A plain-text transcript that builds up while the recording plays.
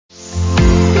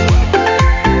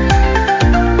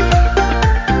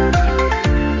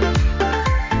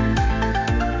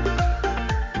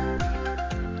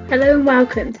and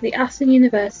welcome to the Aston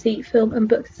University Film and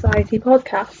Book Society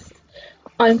podcast.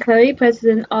 I'm Chloe,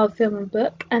 President of Film and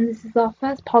Book, and this is our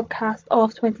first podcast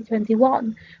of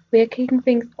 2021. We are kicking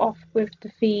things off with the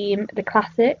theme The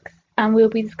Classics, and we'll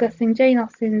be discussing Jane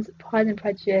Austen's Pride and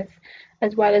Prejudice,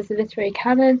 as well as the literary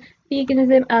canon,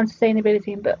 veganism and sustainability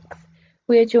in books.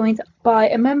 We are joined by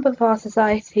a member of our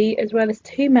society, as well as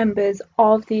two members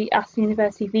of the Aston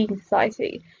University Vegan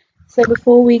Society. So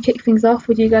before we kick things off,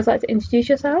 would you guys like to introduce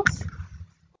yourselves?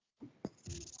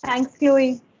 Thanks,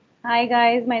 Chloe. Hi,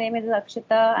 guys. My name is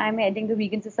Akshita. I'm heading the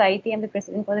Vegan Society. I'm the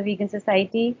president for the Vegan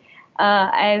Society.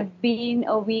 I've been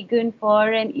a vegan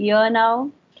for an year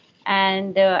now,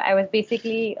 and I was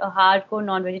basically a hardcore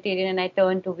non-vegetarian, and I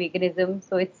turned to veganism.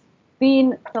 So it's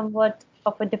been somewhat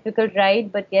of a difficult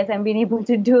ride, but yes, I'm been able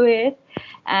to do it.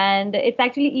 And it's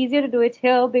actually easier to do it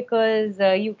here because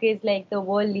UK is like the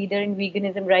world leader in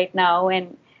veganism right now,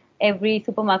 and every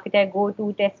supermarket I go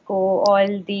to, Tesco,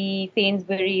 all the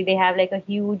Sainsbury, they have like a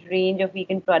huge range of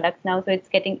vegan products now. So it's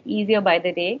getting easier by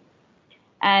the day.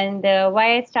 And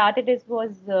why I started this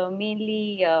was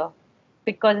mainly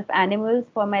because of animals,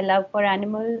 for my love for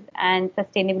animals, and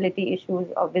sustainability issues,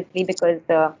 obviously, because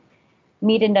the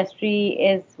meat industry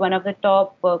is one of the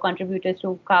top contributors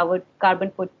to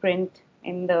carbon footprint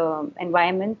in the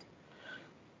environment.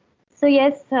 So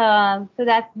yes, so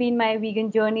that's been my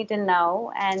vegan journey till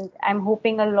now, and I'm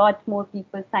hoping a lot more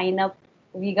people sign up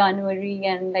Veganuary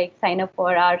and like sign up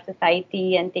for our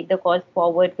society and take the cause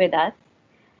forward with us.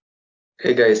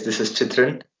 Hey guys, this is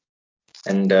Chitran,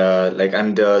 and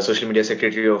I'm the social media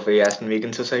secretary of a Aston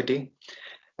Vegan Society.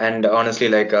 And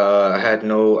honestly, I had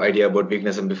no idea about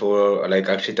veganism before. Like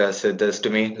Akshita said this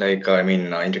to me.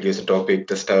 I introduced the topic,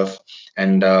 the stuff,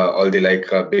 and all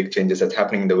the big changes that's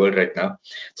happening in the world right now.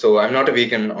 So I'm not a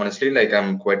vegan, honestly. Like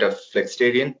I'm quite a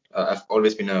flexitarian. I've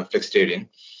always been a flexitarian.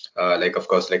 Of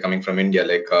course, like coming from India,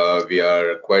 we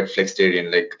are quite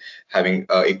flexitarian, like having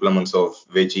equal amounts of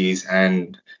veggies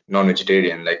and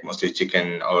non-vegetarian, like mostly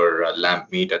chicken or lamb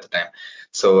meat at the time.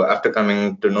 So after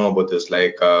coming to know about this,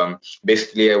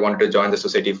 basically I wanted to join the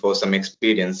society for some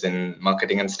experience in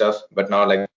marketing and stuff. But now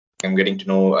I'm getting to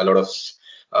know a lot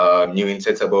of new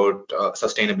insights about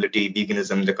sustainability,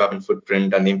 veganism, the carbon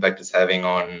footprint, and the impact it's having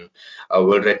on our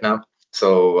world right now.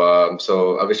 So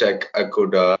I wish I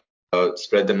could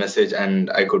spread the message and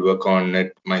I could work on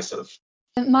it myself.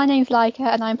 My name's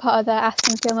Laika and I'm part of the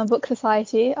Aston Film and Book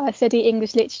Society. I study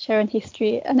English literature and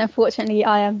history, and unfortunately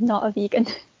I am not a vegan.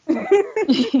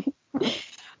 I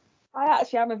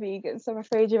actually am a vegan, so I'm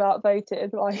afraid you're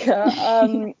outvoted,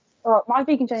 Laika. Well, my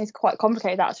vegan journey is quite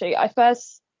complicated actually. I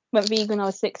first went vegan when I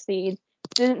was 16,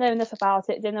 didn't know enough about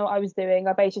it, didn't know what I was doing.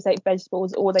 I basically ate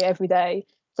vegetables all day, every day.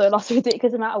 So I lost a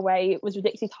ridiculous amount of weight, was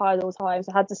ridiculously tired all the time.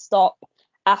 So I had to stop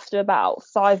after about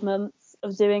 5 months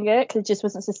of doing it because it just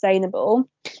wasn't sustainable.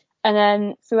 And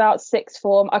then throughout sixth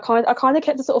form, I kind of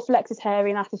kept a sort of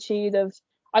flexitarian attitude of,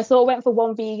 I sort of went for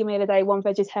one vegan meal a day, one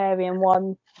vegetarian,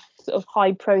 one sort of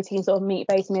high protein sort of meat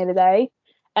based meal a day.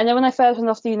 And then when I first went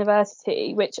off to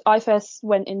university, which I first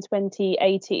went in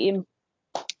 2018,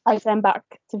 I came back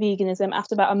to veganism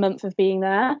after about a month of being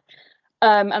there.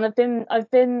 And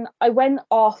I went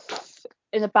off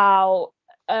in about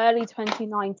early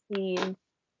 2019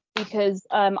 because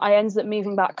I ended up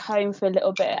moving back home for a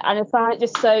little bit, and I found it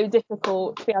just so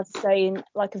difficult to be able to stay in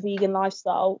like a vegan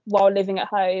lifestyle while living at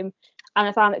home. And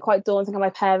I found it quite daunting on my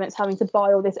parents having to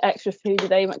buy all this extra food that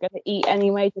they weren't going to eat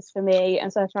anyway, just for me.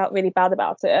 And so I felt really bad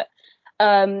about it.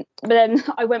 But then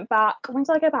I went back. When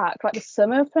did I go back? Like the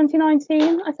summer of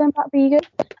 2019, I turned back vegan.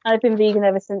 And I've been vegan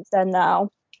ever since then now.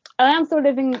 And I am still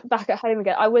living back at home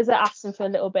again. I was at Aston for a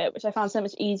little bit, which I found so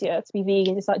much easier to be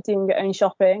vegan, just like doing your own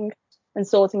shopping and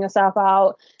sorting yourself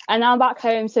out. And now I'm back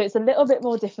home, so it's a little bit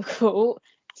more difficult,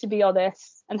 to be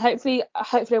honest. And hopefully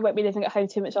I won't be living at home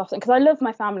too much often, because I love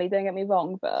my family, don't get me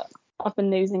wrong, but I've been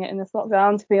losing it in this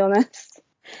lockdown, to be honest.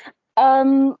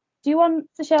 Do you want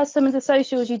to share some of the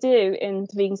socials you do in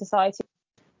the Vegan Society?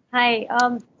 Hi.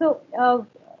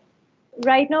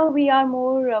 Right now we are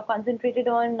more concentrated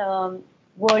on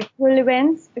virtual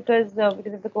events because of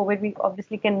the COVID, we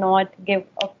obviously cannot give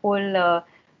a full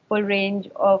range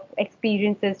of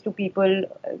experiences to people,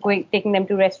 taking them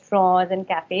to restaurants and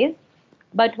cafes.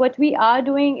 But what we are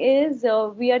doing is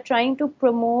we are trying to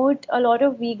promote a lot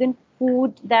of vegan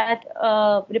food that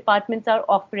departments are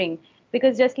offering.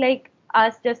 Because just like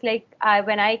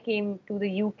when I came to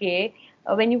the UK,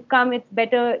 when you come, it's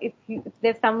better if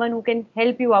there's someone who can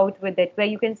help you out with it, where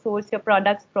you can source your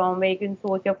products from, where you can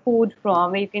source your food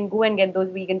from, where you can go and get those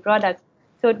vegan products.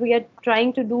 So what we are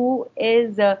trying to do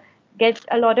is get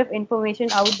a lot of information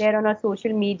out there on our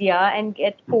social media and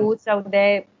get posts out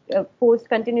there post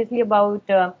continuously about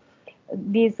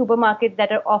these supermarkets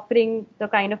that are offering the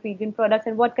kind of vegan products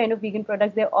and what kind of vegan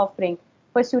products they're offering.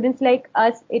 For students like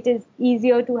us, it is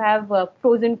easier to have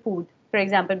frozen food, for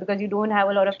example, because you don't have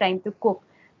a lot of time to cook.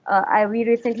 We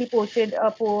recently posted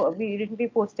about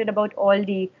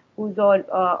Aldi, who's all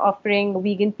offering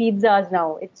vegan pizzas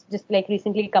now. It's just like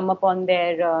recently come up on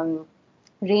their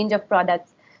range of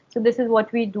products. So this is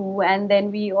what we do, and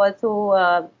then we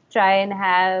also try and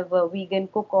have vegan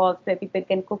cook-offs where people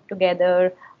can cook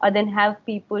together, or then have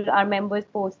people, our members,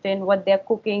 post in what they're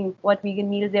cooking, what vegan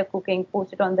meals they're cooking,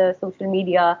 post it on the social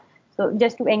media. So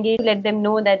just to engage, let them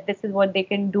know that this is what they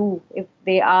can do if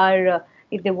they are,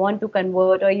 if they want to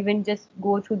convert, or even just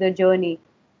go through the journey,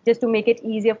 just to make it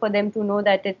easier for them to know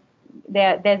that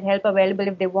there's help available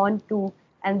if they want to,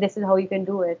 and this is how you can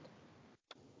do it.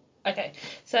 Okay,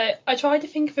 so I tried to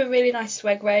think of a really nice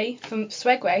segue from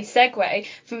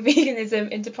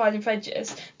veganism into Pride and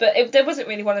Prejudice, but there wasn't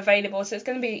really one available, so it's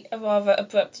going to be a rather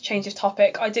abrupt change of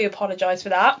topic. I do apologise for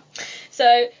that.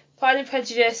 So Pride and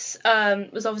Prejudice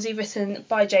was obviously written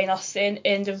by Jane Austen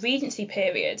in the Regency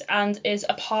period and is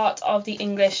a part of the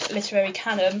English literary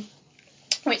canon,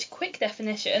 which, quick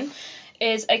definition,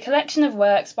 is a collection of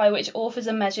works by which authors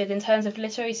are measured in terms of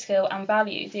literary skill and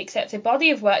value. The accepted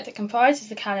body of work that comprises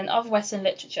the canon of Western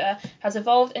literature has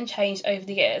evolved and changed over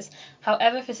the years.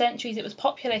 However, for centuries it was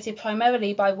populated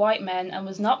primarily by white men and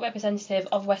was not representative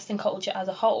of Western culture as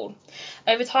a whole.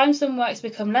 Over time, some works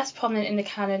become less prominent in the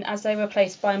canon as they were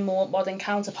replaced by more modern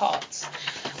counterparts.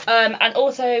 And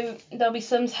also there'll be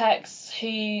some texts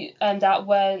that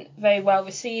weren't very well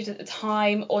received at the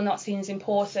time or not seen as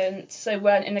important, so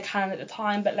weren't in the canon at the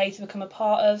time but later become a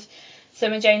part of. So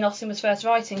when Jane Austen was first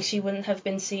writing, she wouldn't have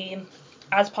been seen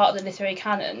as part of the literary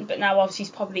canon, but now obviously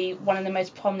she's probably one of the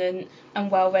most prominent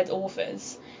and well-read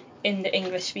authors in the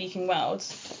English-speaking world.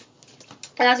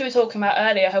 And as we were talking about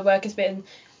earlier, her work has been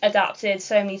adapted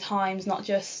so many times, not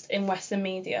just in Western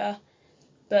media,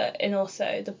 but in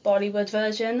also the Bollywood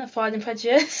version of Pride and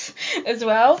Prejudice as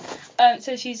well.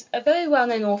 So she's a very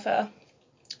well-known author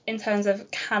in terms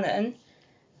of canon.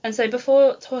 And so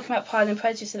before talking about Pride and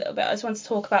Prejudice a little bit, I just want to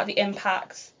talk about the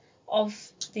impact of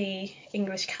the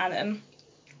English canon,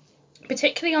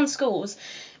 particularly on schools,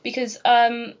 because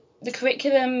the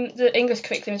English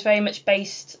curriculum is very much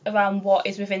based around what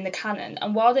is within the canon.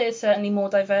 And while there is certainly more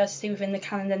diversity within the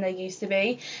canon than there used to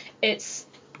be, it's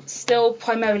still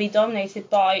primarily dominated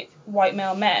by white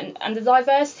male men, and the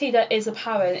diversity that is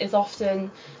apparent is often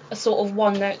a sort of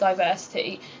one-note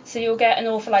diversity. So you'll get an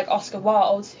author like Oscar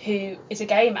Wilde, who is a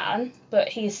gay man, but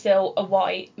he is still a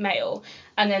white male,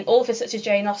 and then authors such as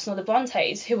Jane Austen or the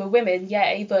Brontes, who are women,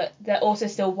 yay, but they're also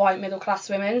still white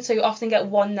middle-class women, so you often get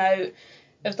one note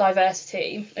of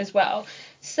diversity as well.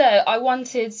 So I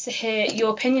wanted to hear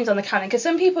your opinions on the canon, because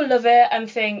some people love it and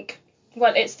think,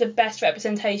 well, it's the best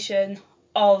representation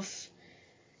of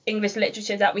English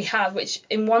literature that we have, which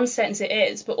in one sense it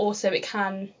is, but also it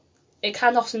can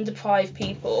often deprive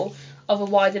people of a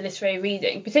wider literary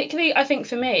reading. Particularly, I think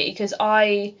for me, because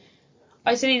I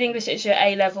studied English literature at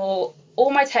A level.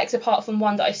 All my texts, apart from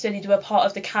one that I studied, were part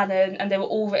of the canon, and they were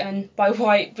all written by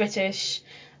white, British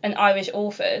and Irish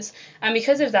authors. And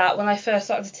because of that, when I first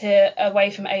started to tear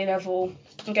away from A level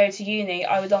and go to uni,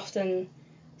 I would often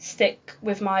stick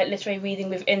with my literary reading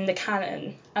within the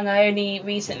canon, and I only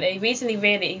recently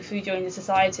really, through joining the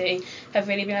society, have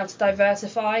really been able to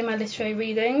diversify my literary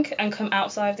reading and come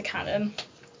outside of the canon.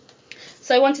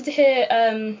 So I wanted to hear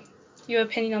your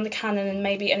opinion on the canon and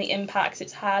maybe any impacts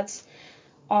it's had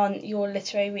on your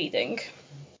literary reading.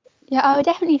 Yeah, I would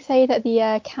definitely say that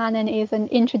the canon is an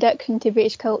introduction to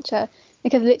British culture,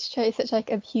 because literature is such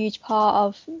like a huge part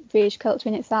of British culture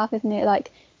in itself, isn't it? Like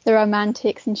the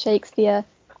Romantics and Shakespeare.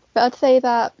 But I'd say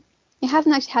that it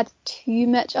hasn't actually had too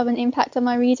much of an impact on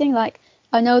my reading. Like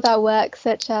I know that works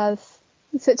such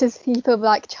as people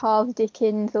like Charles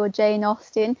Dickens or Jane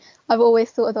Austen, I've always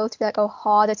thought of those to be like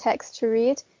harder texts to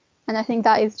read, and I think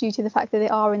that is due to the fact that they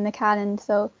are in the canon.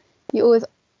 So you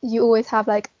always have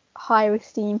like higher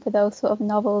esteem for those sort of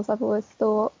novels, I've always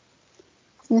thought.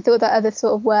 And I thought that other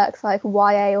sort of works like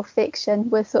YA or fiction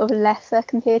were sort of lesser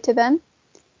compared to them.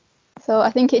 So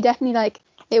I think it definitely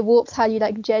it warps how you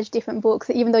judge different books.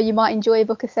 Even though you might enjoy a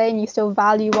book the same, you still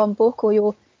value one book or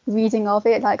your reading of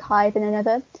it higher than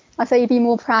another. I say you'd be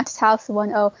more proud to tell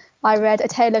someone, oh, I read A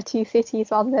Tale of Two Cities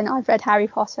rather than I've read Harry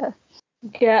Potter.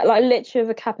 Yeah, literature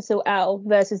with a capital L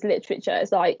versus literature.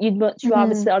 It's you'd much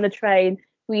rather sit on a train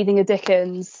reading a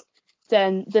Dickens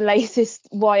than the latest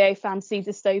YA fantasy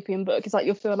dystopian book. It's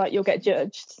you'll feel like you'll get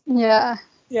judged. Yeah.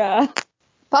 Yeah.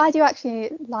 But I do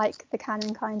actually like the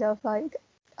canon kind of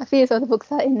I feel as though the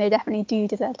books are in there definitely do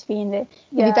deserve to be in there.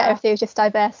 It'd be better if they were just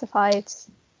diversified,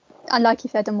 and like you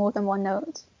said, on more than one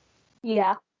note.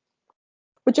 Yeah.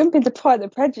 We'll jump into Pride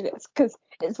and Prejudice because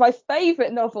it's my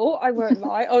favourite novel, I won't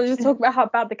lie. I was just talking about how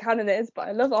bad the canon is, but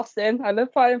I love Austen, I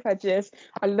love Pride and Prejudice,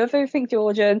 I love everything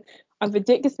Georgian, I'm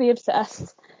ridiculously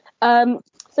obsessed.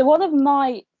 So one of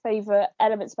my favourite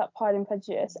elements about Pride and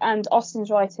Prejudice and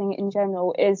Austen's writing in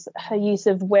general is her use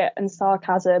of wit and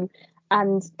sarcasm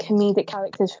and comedic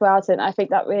characters throughout it. And I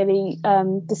think that really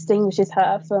distinguishes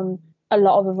her from a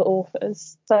lot of other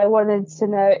authors. So I wanted to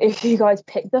know if you guys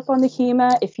picked up on the humour,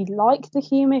 if you liked the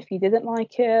humour, if you didn't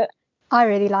like it. I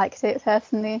really liked it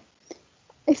personally,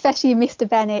 especially Mr.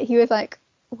 Bennet. He was like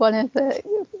one of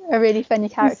a really funny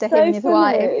character. So him and his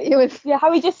wife. It was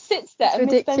how he just sits there and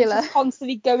Miss Bennet's ridiculous. just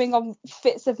constantly going on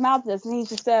fits of madness, and he's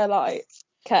just there like,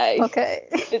 okay.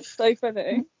 It's so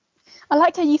funny. I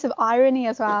liked her use of irony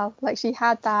as well. Like she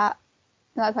had that.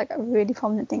 That's like a really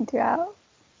prominent thing throughout.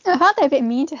 I found they a bit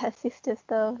mean to her sisters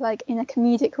though, like in a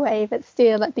comedic way, but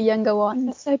still like the younger ones.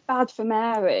 It's so bad for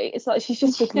Mary. It's like she's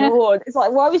just ignored. It's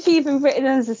like, why was she even written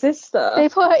as a sister? They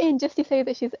put her in just to say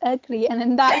that she's ugly, and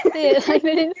then that's it. Like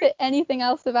they didn't say anything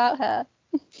else about her.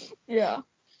 Yeah.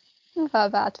 I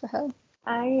felt bad for her.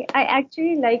 I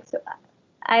actually like. So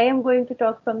I am going to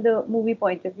talk from the movie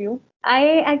point of view.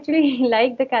 I actually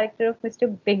like the character of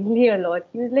Mr. Bingley a lot.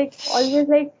 He was like always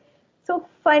like so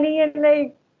funny and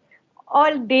like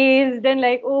all dazed and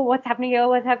like, oh, what's happening here,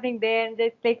 what's happening there, and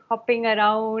just like hopping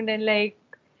around and like,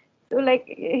 so like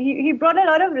he brought a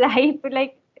lot of life,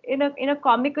 like in a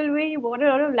comical way. He brought a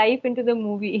lot of life into the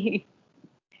movie.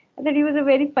 I thought he was a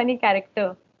very funny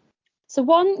character. So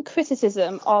one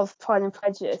criticism of Pride and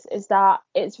Prejudice is that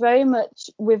it's very much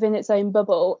within its own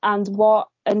bubble, and what,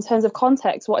 in terms of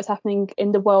context, what is happening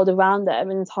in the world around them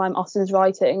in the time Austen's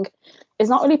writing is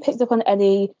not really picked up on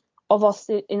any of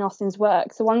Austen's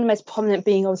work. So one of the most prominent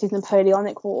being obviously the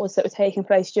Napoleonic Wars that were taking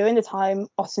place during the time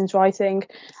Austen's writing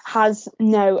has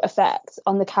no effect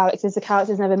on the characters. The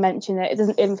characters never mention it. It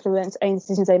doesn't influence any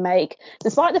decisions they make,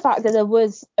 despite the fact that there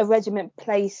was a regiment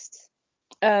placed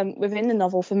within the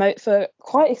novel for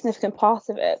quite a significant part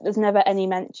of it. There's never any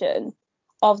mention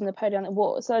of the Napoleonic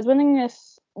Wars. So I was wondering if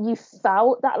you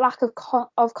felt that lack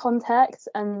of context,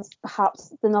 and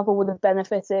perhaps the novel would have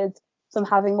benefited from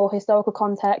having more historical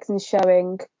context and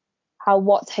showing how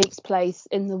what takes place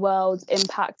in the world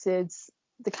impacted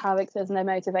the characters and their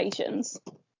motivations.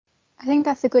 I think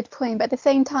that's a good point, but at the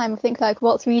same time, I think like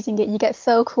whilst reading it, you get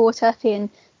so caught up in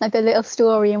like the little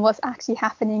story and what's actually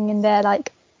happening in their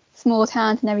like small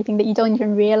towns and everything that you don't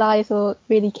even realise or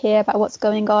really care about what's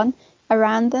going on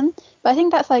around them. But I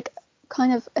think that's like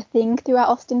kind of a thing throughout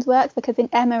Austen's works, because in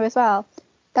Emma as well,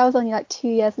 that was only like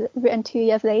written 2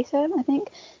 years later, I think,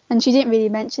 and she didn't really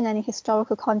mention any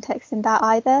historical context in that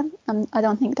either. I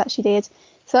don't think that she did.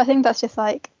 So I think that's just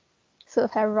like sort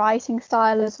of her writing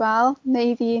style as well.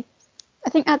 Maybe I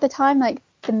think at the time like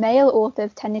the male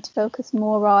authors tended to focus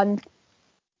more on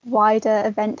wider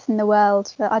events in the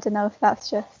world, but I don't know if that's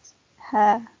just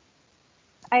her.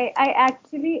 I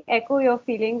actually echo your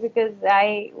feeling, because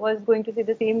I was going to say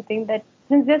the same thing, that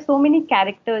since there's so many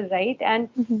characters, right,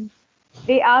 and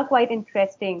they are quite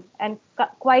interesting and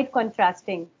quite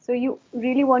contrasting. So you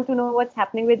really want to know what's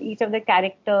happening with each of the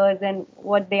characters and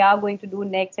what they are going to do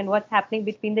next, and what's happening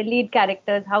between the lead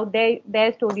characters, how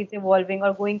their story is evolving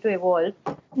or going to evolve.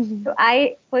 So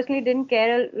I personally didn't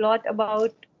care a lot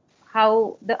about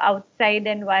how the outside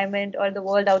environment or the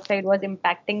world outside was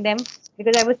impacting them,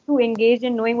 because I was too engaged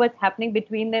in knowing what's happening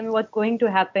between them, what's going to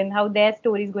happen, how their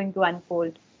story is going to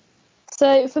unfold.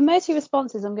 So for most of your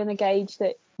responses, I'm going to gauge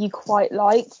that you quite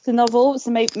liked the novel.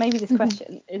 So maybe this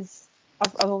question is,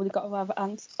 I've already got a rather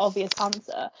obvious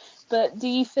answer, but do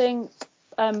you think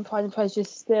Pride and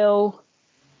Prejudice still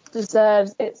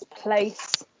deserves its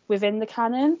place within the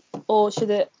canon, or should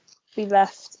it be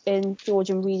left in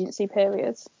Georgian Regency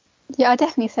periods? Yeah, I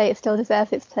definitely say it still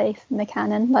deserves its place in the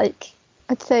canon. Like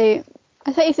I'd say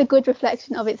it's a good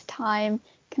reflection of its time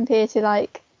compared to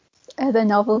like other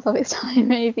novels of its time,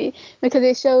 maybe, because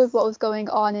it shows what was going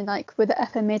on in like with the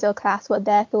upper middle class, what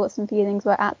their thoughts and feelings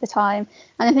were at the time.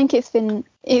 And I think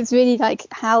it's really like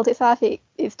held itself. It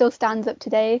still stands up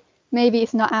today. Maybe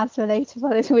it's not as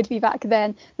relatable as it would be back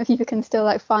then, but people can still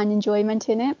like find enjoyment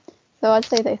in it. So I'd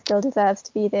say that it still deserves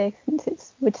to be there since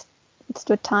it's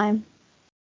withstood time.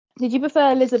 Did you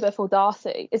prefer Elizabeth or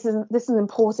Darcy? This is an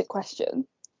important question.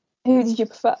 Who did you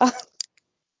prefer?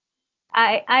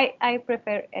 I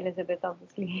prefer Elizabeth,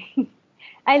 obviously.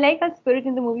 I like her spirit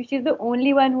in the movie. She's the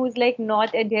only one who's like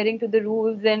not adhering to the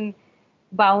rules and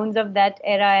bounds of that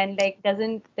era, and like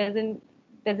doesn't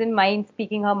mind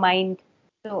speaking her mind.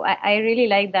 So I really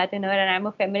like that in her, and I'm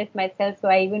a feminist myself, so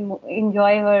I even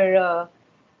enjoy her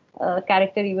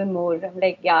character even more. I'm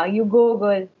like, yeah, you go,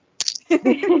 girl.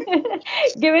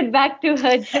 Give it back to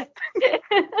her. Just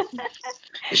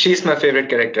She's my favorite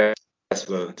character as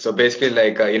well. So basically,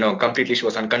 like, completely she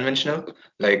was unconventional,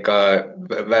 like,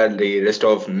 while the rest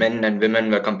of men and women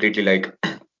were completely like,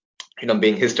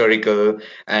 being historical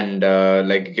and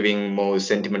like giving more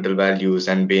sentimental values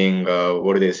and being,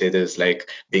 what do they say this, like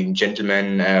being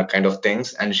gentlemen kind of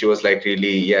things. And she was like,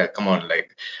 really, yeah, come on,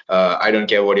 like, I don't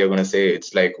care what you're going to say,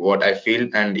 it's like what I feel.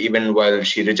 And even while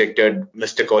she rejected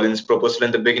Mr. Collins' proposal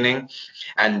in the beginning,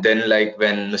 and then like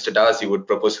when Mr. Darcy would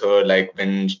propose her, like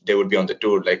when they would be on the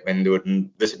tour, like when they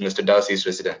would visit Mr. Darcy's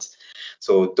residence,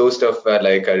 so those stuff were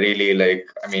like a really, like,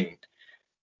 I mean,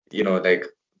 like,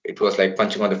 it was like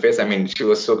punching on the face. I mean, she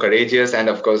was so courageous, and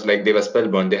of course, like, they were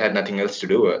spellbound. They had nothing else to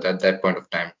do at that point of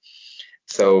time.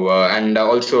 So, and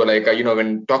also, like,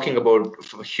 when talking about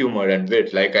humor and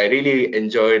wit, like, I really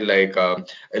enjoyed, like,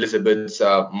 Elizabeth's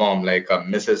mom, like,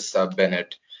 Mrs.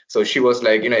 Bennet. So she was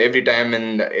like, every time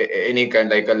in any kind,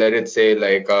 like, let it say,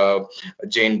 like,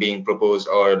 Jane being proposed,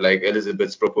 or like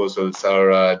Elizabeth's proposals,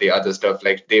 or the other stuff,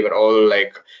 like, they were all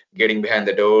like getting behind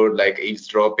the door, like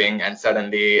eavesdropping. And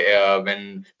suddenly,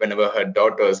 whenever her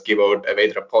daughters give out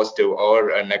either a positive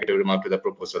or a negative remark to the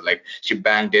proposal, like, she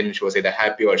banged in, she was either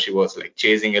happy or she was like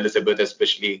chasing Elizabeth,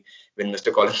 especially when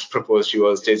Mr. Collins proposed, she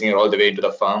was chasing her all the way into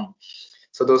the farm.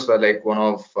 So those were like one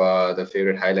of the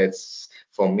favorite highlights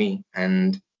for me.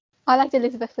 And I liked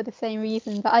Elizabeth for the same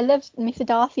reason, but I loved Mr.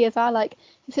 Darcy as well. Like,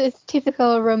 he's a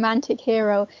typical romantic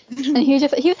hero, and he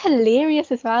was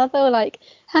hilarious as well. Though, like,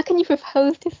 how can you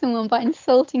propose to someone by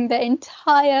insulting their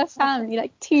entire family,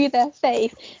 like, to their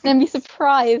face, and then be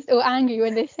surprised or angry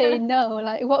when they say no?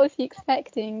 Like, what was he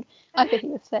expecting? I think he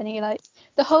was funny. Like,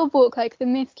 the whole book, like, the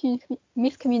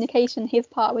miscommunication, his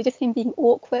part was just him being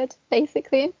awkward,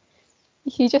 basically.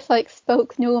 If he just like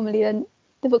spoke normally, then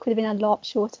the book would have been a lot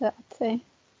shorter, I'd say.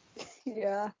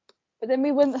 Yeah. But then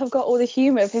we wouldn't have got all the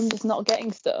humour of him just not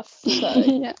getting stuff. So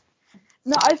Yeah.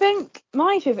 no, I think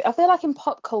my favourite, I feel like in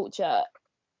pop culture,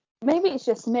 maybe it's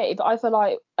just me, but I feel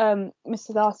like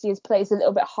Mr. Darcy is placed a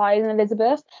little bit higher than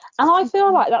Elizabeth. And I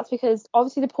feel like that's because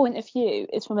obviously the point of view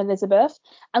is from Elizabeth.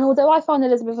 And although I find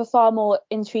Elizabeth a far more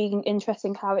intriguing,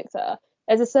 interesting character,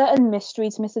 there's a certain mystery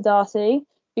to Mr. Darcy,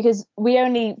 because we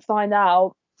only find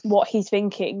out what he's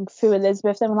thinking through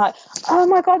Elizabeth. Then we're like, oh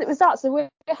my God, it was that. So we're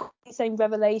having the same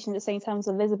revelation at the same time as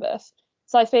Elizabeth.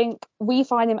 So I think we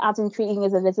find him as intriguing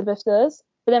as Elizabeth does.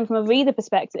 But then from a reader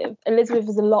perspective, Elizabeth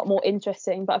is a lot more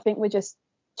interesting, but I think we're just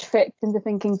tricked into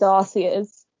thinking Darcy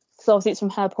is, because obviously it's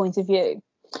from her point of view.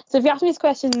 So if you asked me this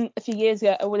question a few years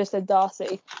ago, I would have said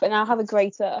Darcy, but now I have a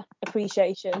greater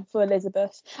appreciation for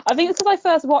Elizabeth. I think it's because I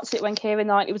first watched it when Keira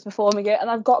Knightley was performing it,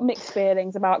 and I've got mixed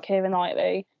feelings about Keira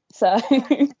Knightley. So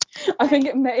I think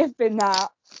it may have been that.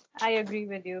 I agree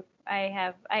with you.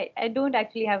 I don't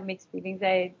actually have mixed feelings.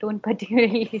 I don't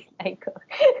particularly like her.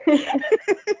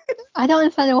 I don't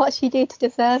understand what she did to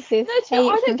deserve this hate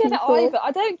I from don't get it people. either.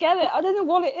 I don't get it. I don't know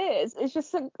what it is. It's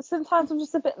just sometimes I'm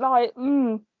just a bit like,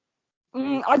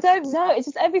 I don't know. It's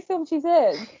just every film she's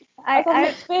in, I've got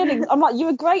mixed feelings. I'm like,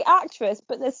 you're a great actress,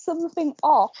 but there's something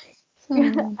off.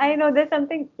 I know there's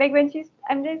something like when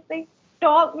I'm just like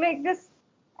talk like this.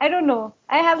 I don't know.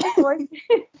 I have this voice.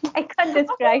 I can't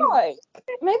describe. Like,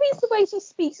 maybe it's the way she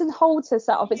speaks and holds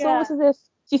herself. It's almost as if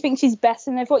she thinks she's better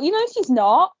than everyone. You know, she's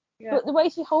not. Yeah. But the way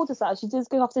she holds herself, she does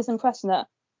give off this impression that,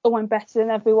 oh, I'm better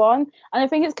than everyone. And I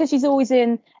think it's because she's always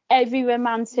in every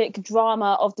romantic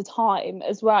drama of the time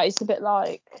as well. It's a bit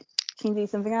like, can you do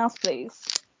something else, please?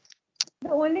 The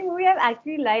only movie I've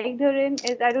actually liked her in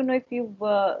is, I don't know if you've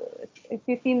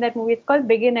seen that movie. It's called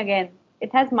Begin Again.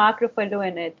 It has Mark Ruffalo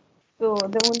in it. So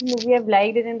the only movie I've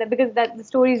liked is in that, because the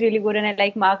story is really good and I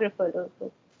like Mark Ruffalo.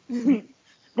 So that's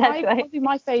why. Probably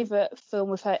my favourite film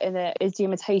with her in it is The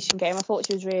Imitation Game. I thought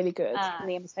she was really good in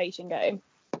The Imitation Game.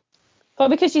 But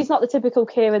because she's not the typical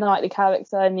Keira Knightley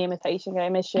character in The Imitation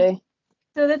Game, is she?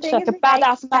 So the She's thing like is, a we like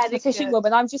badass the mathematician character.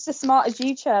 woman. I'm just as smart as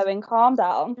you, Charing. Calm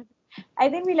down. I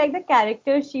think we like the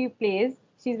character she plays.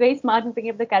 She's very smart in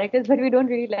picking up the characters, but we don't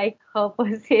really like her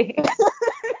per se.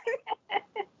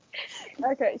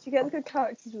 Okay, she gets good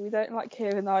characters, but we don't like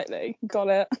Keira Knightley. Got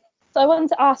it. So I wanted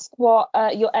to ask what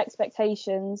your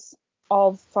expectations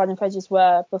of Pride and Prejudice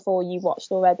were before you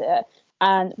watched or read it,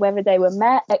 and whether they were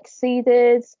met,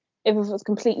 exceeded, if it was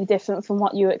completely different from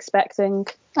what you were expecting.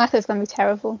 I thought it was going to be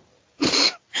terrible.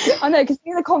 I know, because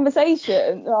we had a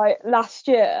conversation like last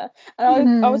year,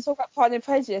 and I was talking about Pride and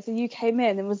Prejudice, and you came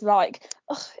in and was like,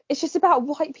 it's just about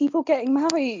white people getting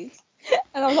married.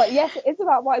 And I was like, yes, it's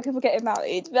about white people getting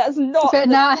married. That's not. But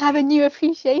now I have a new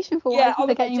appreciation for Yeah, white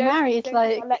people getting married.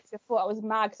 Like, Alexa thought I was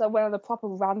mad because I went on a proper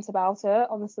rant about it,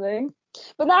 honestly.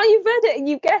 But now you've read it and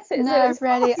you get it. no, So it's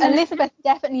really, fine. Elizabeth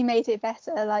definitely made it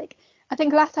better. Like, I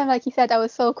think last time, like you said, I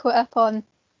was so caught up on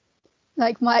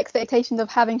like my expectations of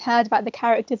having heard about the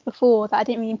characters before that I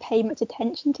didn't really pay much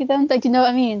attention to them. Like, do you know what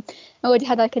I mean? I already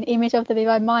had like an image of them in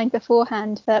my mind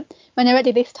beforehand, but when I read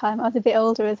it this time, I was a bit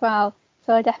older as well,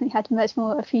 so I definitely had much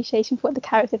more appreciation for what the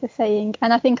characters are saying,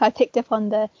 and I think I picked up on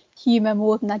the humour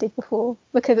more than I did before,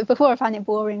 because before I found it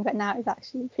boring, but now it's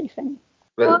actually pretty funny.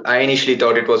 Well, I initially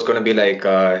thought it was going to be like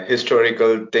a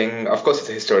historical thing. Of course, it's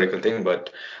a historical thing, but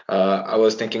I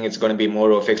was thinking it's going to be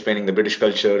more of explaining the British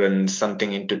culture and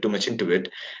something into too much into it.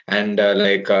 And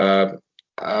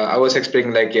I was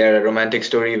expecting like yeah, a romantic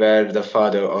story where the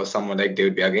father or someone like they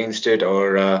would be against it,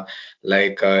 or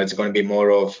it's going to be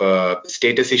more of a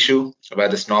status issue where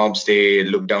the snobs they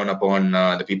look down upon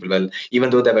the people. Well, even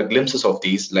though there were glimpses of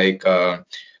these, the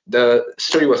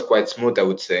story was quite smooth, I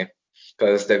would say,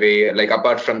 because the way like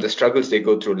apart from the struggles they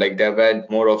go through, like there were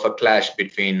more of a clash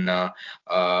between the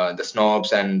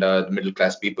snobs and the middle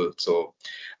class people. So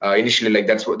initially like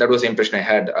that was the impression I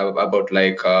had about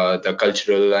like the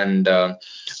cultural and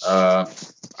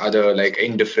other like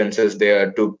indifferences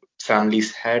their two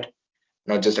families had,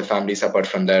 not just the families. Apart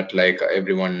from that, like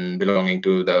everyone belonging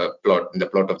to the plot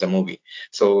of the movie.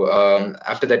 So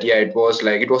after that, yeah, it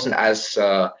wasn't as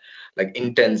like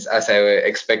intense as I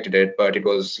expected it, but it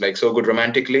was like so good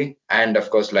romantically, and of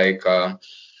course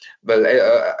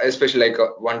especially like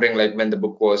wondering like when the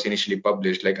book was initially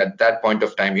published, like at that point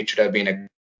of time it should have been a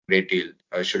great deal,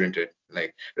 shouldn't it?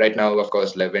 Like right now, of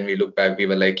course, like when we look back, we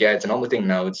were like, yeah, it's a normal thing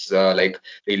now. It's like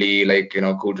really like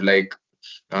cool to like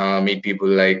meet people,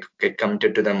 like get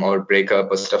committed to them or break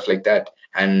up or stuff like that.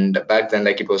 And back then,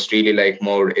 like it was really like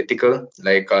more ethical,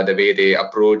 like the way they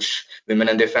approach women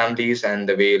and their families, and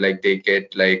the way like they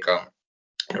get like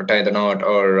tie the knot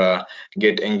or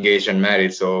get engaged and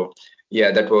married. So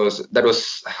yeah, that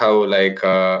was how like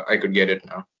I could get it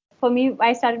now. For me,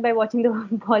 I started by watching the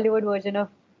Bollywood version of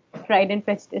Pride and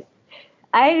Prejudice.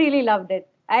 I really loved it.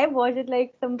 I watched it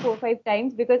like some 4 or 5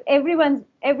 times because everyone's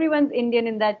Indian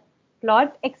in that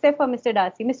plot except for Mr.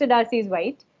 Darcy. Mr. Darcy is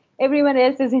white. Everyone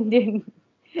else is Indian.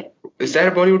 Is there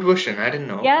a Bollywood version? I didn't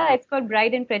know. Yeah, it's called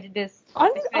Bride and Prejudice. I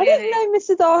didn't know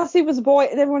Mr. Darcy was white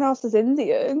and everyone else was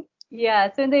Indian.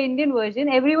 Yeah, so in the Indian version,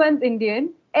 everyone's Indian.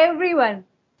 Everyone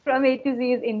from A to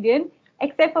Z is Indian,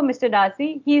 except for Mr.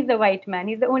 Darcy. He's the white man.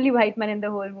 He's the only white man in the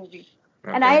whole movie.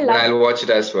 And Okay, I then love I'll it. watch it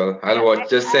as well. I'll Yeah, watch.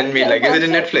 Just send me Yeah, like, is it watch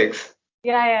in it. Netflix?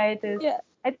 yeah, it is. Yeah.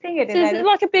 I think it is. So I is it don't-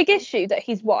 like a big issue that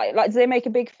he's white? Like, do they make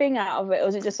a big thing out of it, or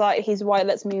is it just like he's white,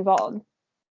 let's move on?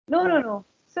 No.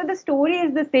 So the story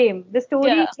is the same. The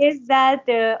story Yeah. is that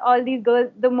all these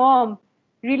girls, the mom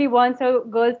really wants her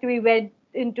girls to be wed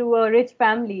into a rich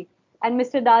family. And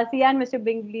Mr. Darcy and Mr.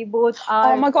 Bingley both Oh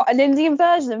are. my god, an Indian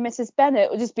version of Mrs.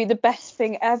 Bennet would just be the best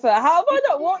thing ever. How have I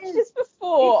not watched this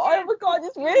before? Oh my god, I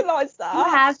just realised You that.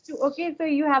 have to, okay, so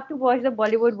you have to watch the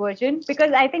Bollywood version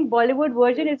because I think Bollywood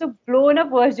version is a blown up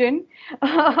version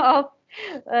of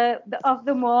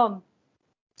the mom.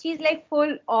 She's like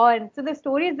full on. So the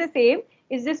story is the same.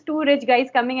 It's just two rich guys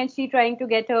coming and she trying to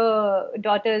get her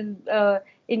daughters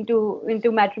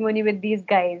into matrimony with these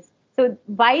guys. So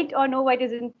white or no white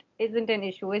isn't an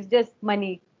issue. It's just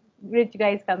money, rich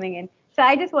guys coming in. So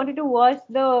I just wanted to watch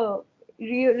the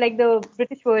real like the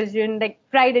British version, like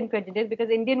Pride and Prejudice, because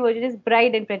Indian version is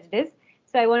Bride and Prejudice.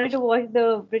 So I wanted to watch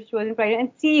the British version Pride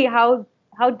and see how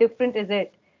different is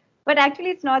it. But actually,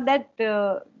 it's not that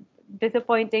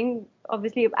disappointing.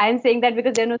 Obviously, I'm saying that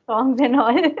because there are no songs and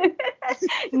all,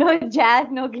 no jazz,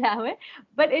 no glamour.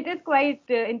 But it is quite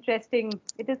interesting.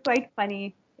 It is quite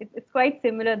funny. It's quite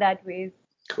similar that ways.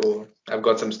 Cool. I've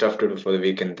got some stuff to do for the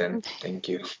weekend then. Thank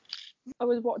you. I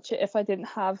would watch it if I didn't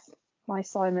have my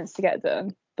assignments to get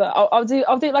done. But I'll do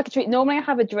it like a treat. Normally I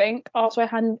have a drink after I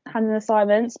hand in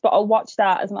assignments, but I'll watch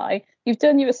that as my you've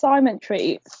done your assignment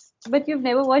treats. But you've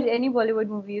never watched any Bollywood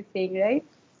movie, you're saying, right?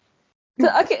 So,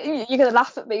 okay, you're gonna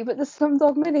laugh at me, but the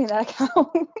Slumdog Millionaire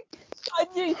count. I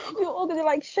knew you were all gonna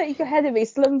like shake your head at me.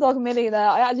 Slumdog Millionaire.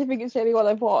 I actually think it's the only one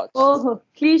I've watched. Oh,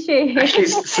 cliche. Actually,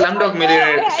 Slumdog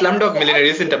Millionaire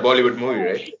isn't a Bollywood movie,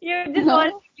 right? You just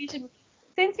want cliche.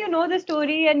 Since you know the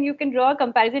story and you can draw a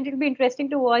comparison, it'll be interesting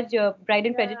to watch Bride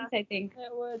and Prejudice, I think. It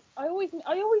would. I always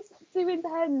do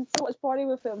intend to watch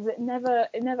Bollywood films. It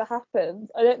never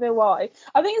happens. I don't know why.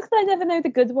 I think it's because I never know the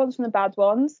good ones from the bad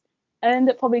ones. I end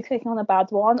up probably clicking on a bad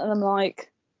one, and I'm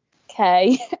like,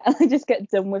 okay, and I just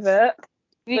get done with it.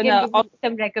 We But can no, give you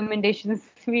some recommendations.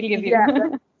 We'll give you. yeah,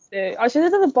 do. I should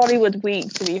have done a Bollywood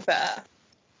week, to be fair.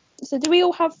 So do we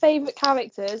all have favourite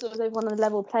characters, or is everyone on a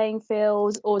level playing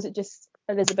field, or is it just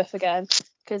Elizabeth again?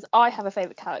 Because I have a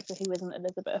favourite character who isn't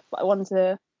Elizabeth, but I wanted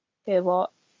to hear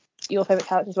what your favourite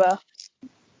characters were.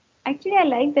 Actually, I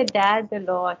like the dad a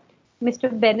lot. Mr.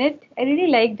 Bennett, I really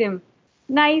liked him.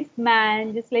 Nice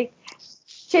man, just like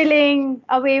chilling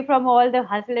away from all the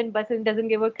hustle and bustle, doesn't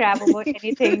give a crap about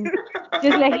anything.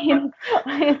 Just like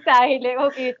on his side, like,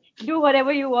 okay, do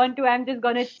whatever you want to. I'm just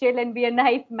gonna chill and be a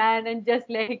nice man and just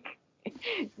like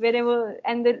whenever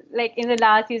and the like in the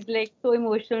last he's like so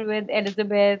emotional with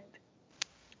Elizabeth.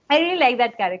 I really like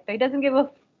that character. He doesn't give a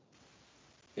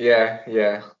Yeah.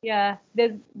 yeah,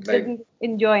 there's Like doesn't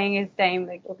enjoying his time.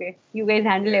 Like, okay, you guys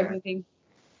handle yeah, everything.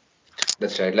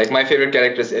 that's right. Like my favorite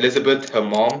character is Elizabeth, her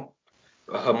mom.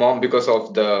 Her mom because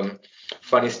of the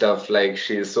funny stuff. Like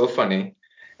she is so funny.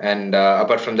 And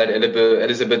apart from that,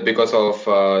 Elizabeth because of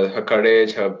her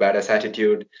courage, her badass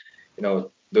attitude,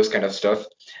 those kind of stuff.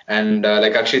 And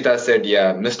like Akshita said,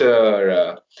 yeah,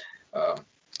 Mr.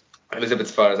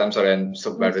 Elizabeth's father. I'm sorry, I'm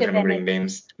so bad with Mr. remembering Bennett.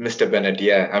 names. Mr. Bennett.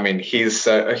 Yeah, I mean he's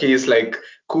like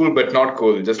cool but not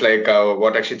cool. Just like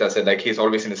what Akshita said. Like he's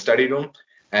always in his study room,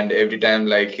 and every time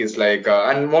like he's like,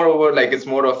 and moreover like it's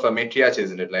more of a matriarch,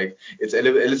 isn't it? Like it's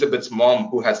Elizabeth's mom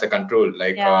who has the control.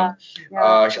 Like Yeah, yeah,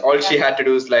 all she exactly. had to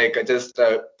do is like just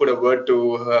put a word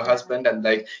to her Yeah. husband, and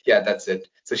like yeah, that's it.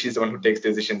 So she's the one who takes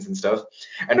decisions and stuff,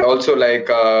 and also like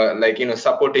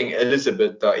supporting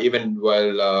Elizabeth even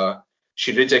while.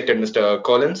 She rejected Mr.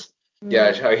 Collins.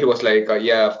 Yeah, Mm. he was like,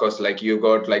 yeah, of course, like you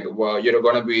got like, well, you're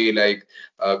gonna be like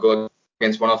go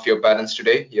against one of your parents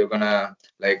today. You're gonna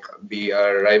like be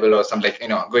a rival or something,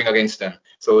 like going against them.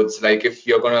 So it's like if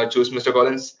you're gonna choose Mr.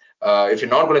 Collins. If you're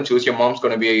not gonna choose, your mom's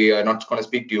gonna be not gonna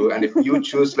speak to you, and if you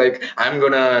choose, like I'm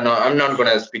not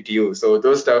gonna speak to you. So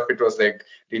those stuff, it was like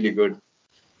really good.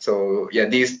 So yeah,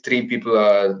 these three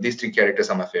characters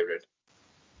are my favorite.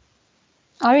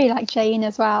 I really like Jane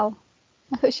as well.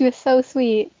 I thought she was so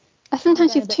sweet.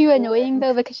 Sometimes she's Getting a bit too annoying boring.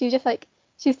 though, because she's just like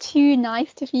she's too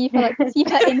nice to people. Like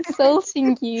people are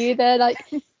insulting you. They're like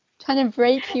trying to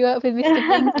break you up with Mr.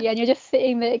 Bingley, and you're just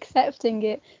sitting there accepting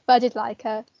it. But I did like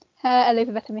her. Her,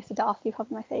 Elizabeth, and Mr. Darcy are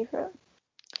probably my favourite.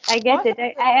 I My get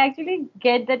it. I actually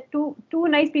get that two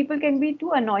nice people can be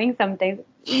too annoying sometimes.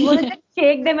 You want to just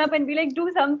shake them up and be like, do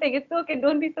something. It's okay.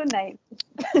 Don't be so nice.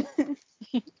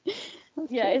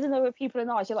 Yeah, isn't it when people are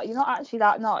nice? You're like, you're not actually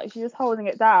that nice. You're just holding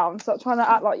it down. Stop trying to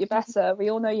act like you're better. We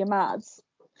all know you're mad.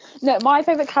 No, my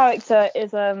favourite character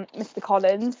is Mr.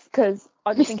 Collins because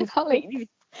I just think Mr. he's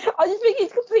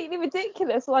Collins. completely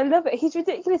ridiculous, and I love it. He's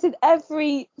ridiculous in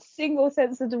every single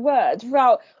sense of the word.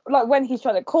 Throughout, like when he's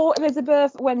trying to court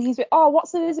Elizabeth, when he's with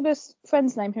what's Elizabeth's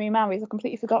friend's name who he marries? I've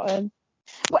completely forgotten.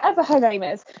 Whatever her name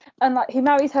is, and like he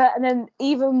marries her, and then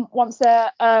even once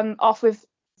they're off with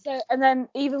and then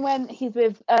even when he's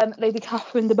with Lady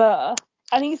Catherine de Bourgh,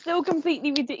 and he's still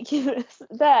completely ridiculous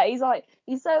there.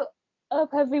 He's so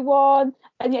up everyone,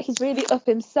 and yet he's really up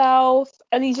himself,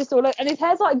 and he's just all like, and his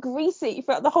hair's like greasy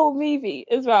throughout the whole movie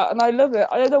as well, and I love it.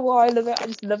 I don't know why I love it. I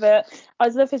just love it. I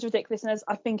just love his ridiculousness.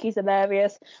 I think he's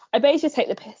hilarious. I basically take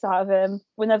the piss out of him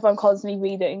whenever I'm constantly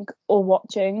reading or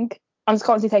watching. I'm just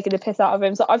constantly taking the piss out of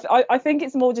him. So I think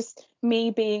it's more just me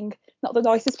being not the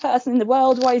nicest person in the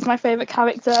world. Why he's my favourite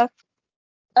character.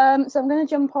 So I'm going to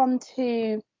jump on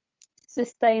to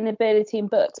sustainability in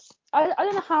books. I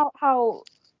don't know how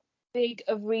big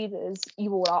of readers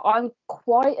you all are. I'm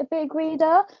quite a big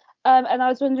reader. And I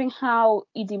was wondering how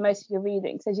you do most of your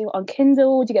reading. So do you on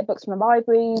Kindle? Do you get books from the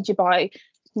library? Do you buy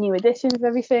new editions of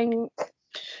everything?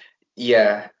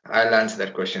 Yeah, I'll answer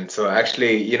that question. So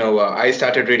actually, I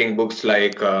started reading books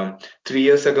like 3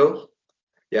 years ago.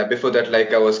 Yeah, before that,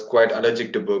 like I was quite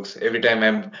allergic to books. Every time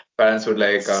my parents would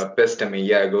like pester me,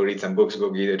 yeah, go read some books, go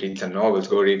read some novels,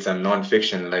 go read some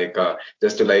non-fiction, like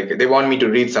just to like they want me to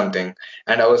read something.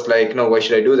 And I was like, no, why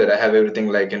should I do that? I have everything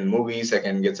like in movies. I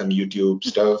can get some YouTube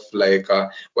stuff. Like,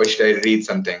 why should I read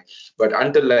something? But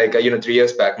until like 3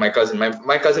 years back, my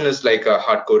cousin is like a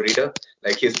hardcore reader.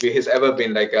 Like he's ever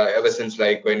been like ever since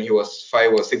like when he was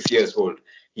 5 or 6 years old.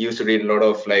 He used to read a lot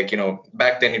of like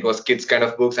back then it was kids kind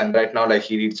of books, and right now like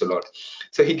he reads a lot.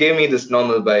 So he gave me this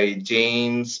novel by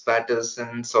James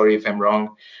Patterson. Sorry if I'm wrong,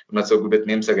 I'm not so good with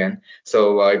names again.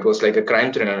 So it was like a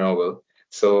crime thriller novel.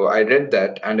 So I read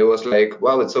that and it was like,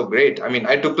 wow, it's so great. I mean,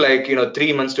 I took like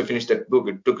 3 months to finish that book.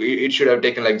 It should have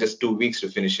taken like just 2 weeks to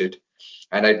finish it,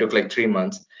 and I took like 3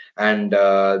 months. And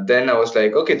then I was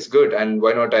like, okay, it's good, and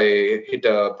why not I hit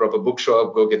a proper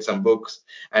bookshop, go get some books.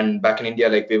 And back in India,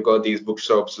 like we've got these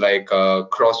bookshops like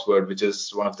Crossword, which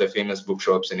is one of the famous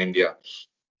bookshops in India.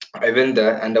 I went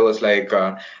there and I was like,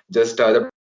 that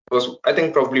was, I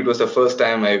think probably it was the first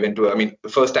time I went to, I mean, the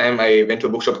first time I went to a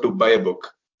bookshop to buy a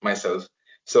book myself.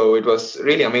 So it was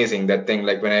really amazing, that thing,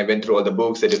 like when I went through all the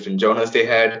books, the different genres they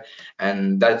had.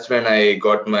 And that's when I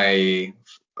got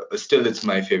still it's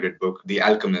my favorite book, The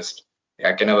Alchemist.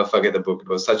 I can never forget the book. It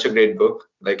was such a great book.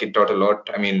 Like it taught a lot.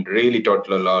 I mean, really taught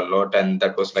a lot. And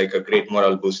that was like a great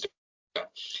moral booster.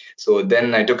 So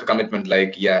then I took a commitment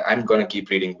like, yeah, I'm going to keep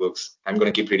reading books. I'm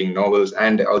going to keep reading novels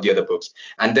and all the other books.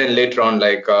 And then later on,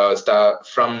 like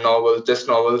from novels, just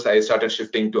novels, I started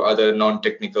shifting to other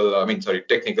non-technical,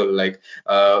 technical, like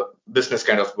business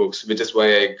kind of books, which is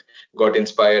why I got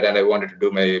inspired and I wanted to do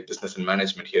my business and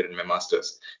management here in my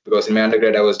master's. Because in my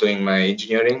undergrad, I was doing my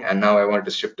engineering and now I wanted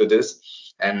to shift to this.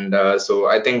 And so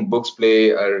I think books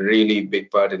play a really big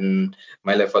part in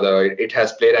my life. It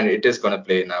has played and it is going to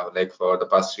play now, like for the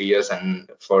past 3 years and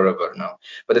forever now.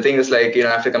 But the thing is, like,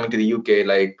 after coming to the UK,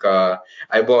 like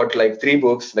I bought like 3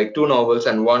 books, like 2 novels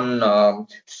and one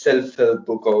self-help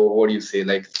book, or what do you say,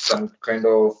 like some kind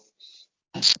of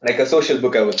like a social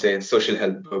book, I would say, social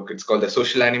help book. It's called The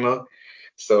Social Animal.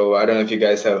 So I don't know if you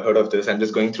guys have heard of this. I'm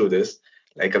just going through this.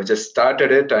 Like I've just started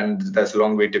it, and there's a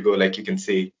long way to go, like you can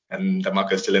see, and the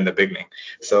mark is still in the beginning.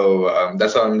 So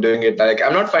that's how I'm doing it. Like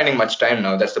I'm not finding much time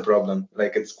now. That's the problem.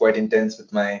 Like it's quite intense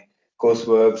with my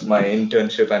coursework, my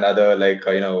internship, and other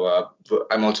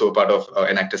I'm also a part of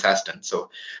Enactus Aston, so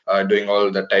doing all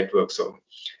the tight work. So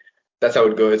that's how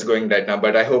it's going right now.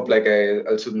 But I hope like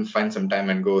I'll soon find some time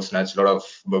and go snatch a lot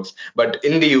of books. But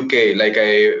in the UK, like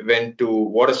I went to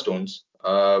Waterstones.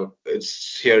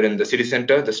 It's here in the city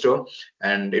center, the store,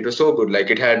 and it was so good. Like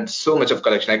it had so much of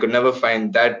collection. I could never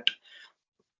find that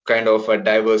kind of a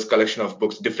diverse collection of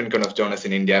books, different kind of genres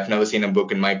in India. I've never seen a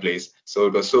book in my place, so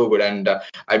it was so good. And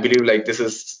I believe like this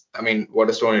is, I mean,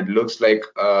 Waterstone. It looks like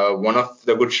one of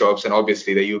the good shops, and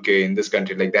obviously the UK in this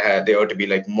country, like they ought to be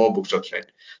like more bookshops,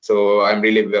 right? So I'm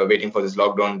really waiting for this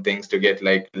lockdown things to get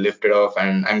like lifted off,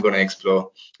 and I'm gonna explore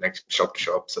like shop to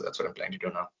shop. So that's what I'm planning to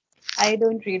do now. I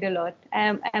don't read a lot.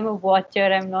 I'm a watcher.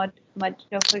 I'm not much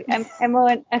of a. I'm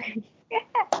a.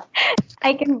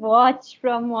 I can watch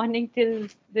from morning till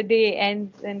the day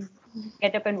ends and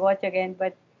get up and watch again.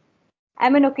 But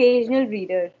I'm an occasional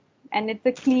reader, and it's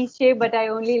a cliche, but I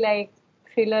only like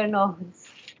thriller novels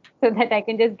so that I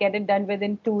can just get it done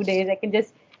within 2 days. I can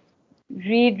just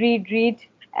read,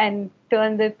 and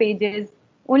turn the pages.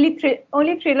 Only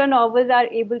thriller novels are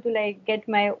able to like get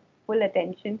my full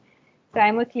attention. So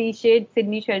I'm a cliched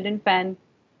Sydney Sheldon fan.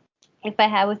 If I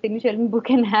have a Sydney Sheldon book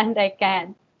in hand, I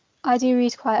can. I do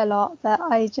read quite a lot, but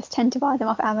I just tend to buy them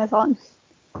off Amazon.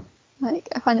 Like,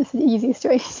 I find it's the easiest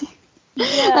way to.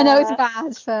 Yeah. I know it's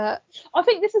bad, but I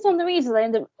think this is one of the reasons I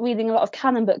end up reading a lot of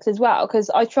canon books as well, because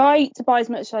I try to buy as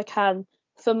much as I can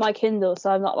for my Kindle, so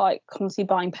I'm not like constantly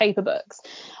buying paper books.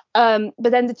 But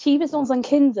then the cheapest ones on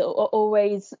Kindle are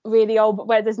always really old, but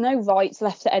where there's no rights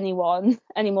left to anyone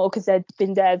anymore because they've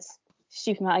been dead a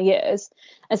stupid amount of years.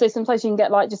 And so sometimes you can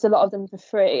get like just a lot of them for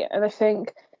free. And I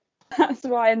think that's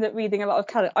why I end up reading a lot of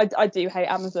canon. I do hate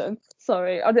Amazon.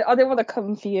 Sorry, I don't want to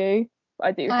come for you.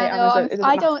 I do hate I know Amazon. It doesn't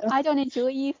matter. I don't enjoy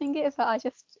using it, but I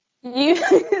just You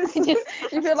just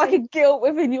you feel like a guilt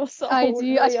within your soul. I do.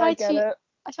 No, yeah, I get it.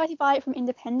 I try to buy it from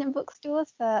independent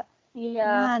bookstores, but Yeah,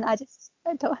 man, I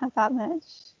don't have that much.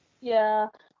 yeah.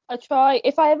 I try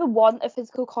if I ever want a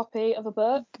physical copy of a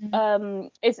book.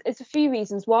 It's a few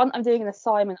reasons. One, I'm doing an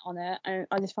assignment on it, and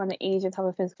I just find it easier to have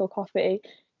a physical copy.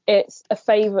 It's a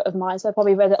favourite of mine, so I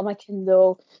probably read it on my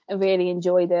Kindle and really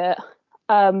enjoyed it.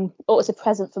 Or it's a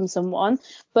present from someone.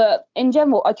 But in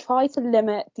general, I try to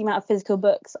limit the amount of physical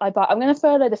books I buy. I'm going to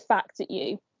throw a load of facts at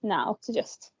you now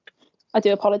I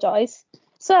do apologise.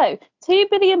 So, 2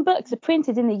 billion books are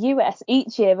printed in the US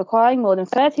each year, requiring more than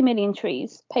 30 million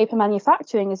trees. Paper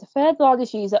manufacturing is the third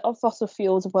largest user of fossil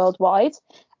fuels worldwide.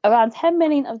 Around 10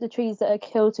 million of the trees that are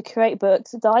killed to create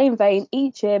books die in vain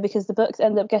each year because the books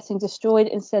end up getting destroyed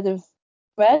instead of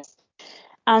read.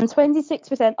 And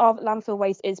 26% of landfill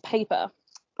waste is paper.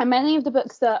 And many of the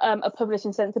books that are published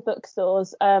and sent to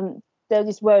bookstores, they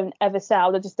just won't ever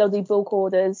sell. They'll do bulk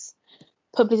orders,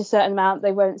 publish a certain amount,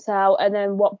 they won't sell. And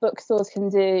then what bookstores can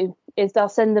do is they'll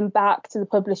send them back to the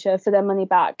publisher for their money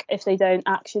back if they don't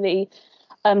actually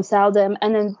sell them.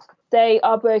 And then they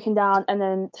are broken down and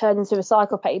then turned into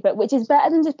recycled paper, which is better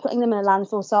than just putting them in a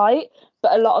landfill site.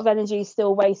 But a lot of energy is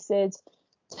still wasted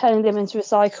turning them into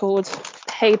recycled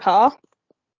paper.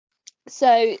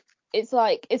 So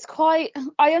it's quite,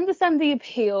 I understand the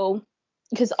appeal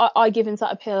because I give into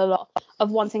that appeal a lot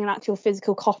of wanting an actual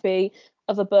physical copy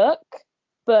of a book.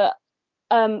 But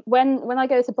when I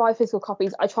go to buy physical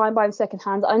copies, I try and buy them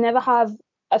secondhand. I never have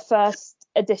a first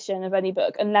edition of any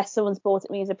book unless someone's bought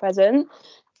it me as a present.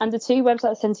 And the two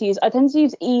websites I tend to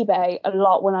use eBay a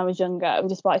lot when I was younger and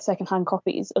just buy secondhand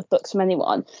copies of books from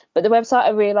anyone. But the website I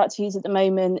really like to use at the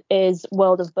moment is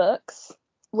World of Books,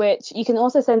 which you can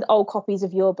also send old copies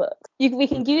of your books. We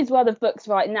can use World of Books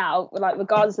right now, like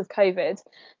regardless of COVID.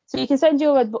 So you can send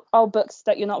your old books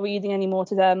that you're not reading anymore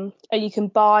to them, and you can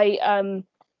buy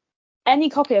any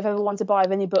copy I've ever wanted to buy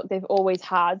of any book they've always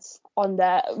had on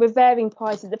there with varying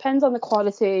prices. It depends on the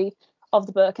quality of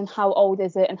the book and how old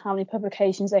is it and how many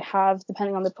publications they have,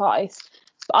 depending on the price.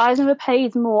 But I've never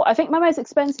paid more. I think my most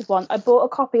expensive one, I bought a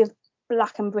copy of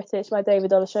Black and British by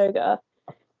David Olusoga,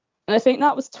 and I think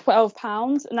that was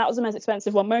 £12, and that was the most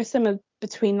expensive one. Most of them are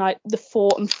between like the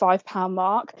 £4 and £5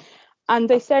 mark. And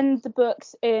they send the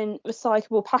books in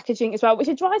recyclable packaging as well, which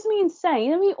it drives me insane.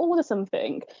 You know, when you order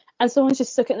something and someone's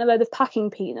just stuck it in a load of packing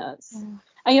peanuts. Yeah.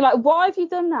 And you're like, why have you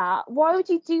done that? Why would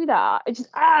you do that?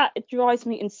 It drives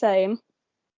me insane.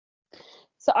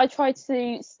 So I try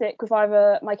to stick with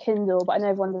either my Kindle, but I know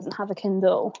everyone doesn't have a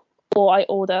Kindle, or I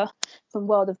order from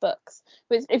World of Books.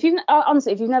 But if you've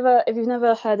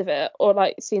never heard of it or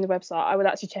like seen the website, I would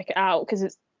actually check it out,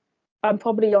 because I'm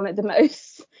probably on it the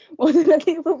most more than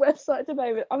any other website at the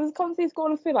moment. I was constantly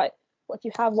scrolling through like, what do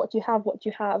you have? What do you have? What do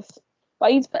you have? But I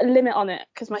need to put a limit on it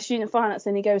because my student finance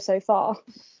only goes so far.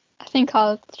 I think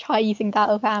I'll try using that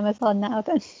over Amazon now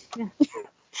then. Yeah.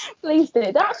 Please do.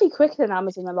 They're actually quicker than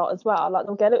Amazon a lot as well. Like,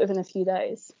 they'll get it within a few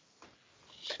days.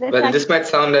 Well, this might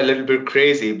sound a little bit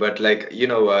crazy, but like,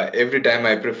 every time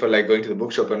I prefer like going to the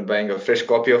bookshop and buying a fresh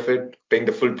copy of it, paying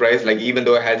the full price, like even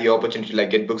though I had the opportunity to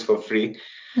like get books for free.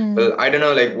 Well, I don't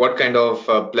know like what kind of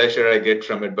pleasure I get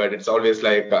from it, but it's always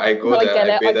like I go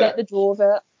there, I pay I get the draw of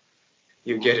it.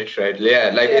 You get it right.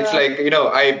 Yeah, like it's like,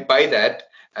 I buy that,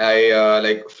 I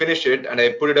like finish it and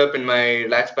I put it up in my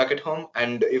racks back at home.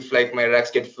 And if like my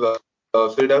racks get filled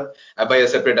up, I buy a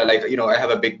separate, I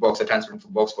have a big box, a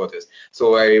transparent box for this.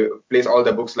 So I place all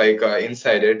the books like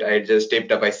inside it. I just tape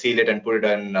it up, I seal it and put it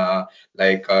in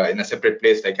in a separate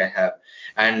place like I have.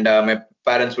 And my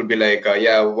parents would be like,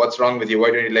 yeah, what's wrong with you? Why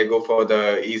don't you like go for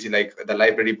the easy, like the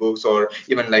library books? Or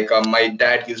even like my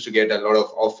dad used to get a lot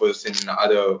of offers in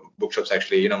other bookshops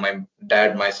actually. My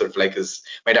dad my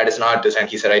dad is an artist and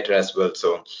he's a writer as well.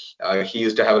 So he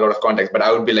used to have a lot of contacts, but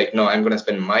I would be like, no, I'm going to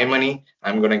spend my money.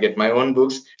 I'm going to get my own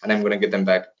books and I'm going to get them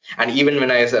back. And even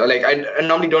when I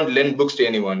normally don't lend books to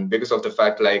anyone because of the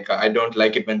fact like I don't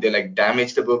like it when they like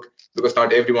damage the book, because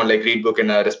not everyone like read book in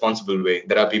a responsible way.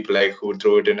 There are people like who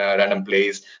throw it in a random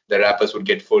place, the wrappers would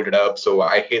get folded up. So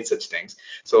I hate such things.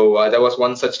 So there was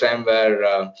one such time where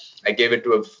I gave it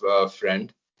to a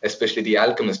friend, especially the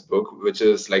Alchemist book, which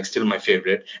is like still my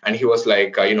favorite. And he was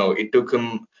like, it took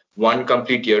him one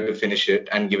complete year to finish it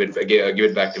and give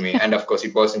it back to me. And of course,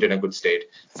 it wasn't in a good state.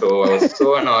 So I was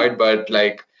so annoyed, but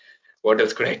like, what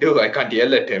else could I do? I can't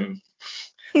yell at him.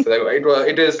 So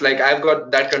it is like I've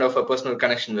got that kind of a personal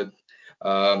connection with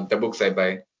the books I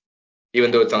buy,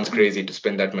 even though it sounds crazy to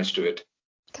spend that much to it.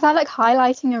 Because I like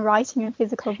highlighting and writing in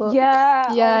physical books. Yeah. Oh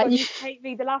my God, you hate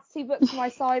me. The last two books for my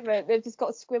assignment, they've just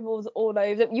got scribbles all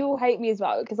over them. You'll hate me as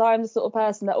well, because I'm the sort of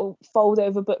person that will fold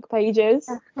over book pages.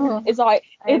 Oh. It's like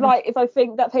if I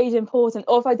think that page is important,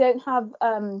 or if I don't have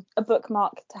a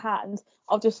bookmark to hand,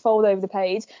 I'll just fold over the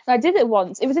page. And I did it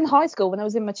once. It was in high school when I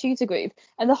was in my tutor group,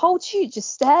 and the whole tutor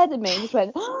just stared at me and just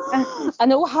went, and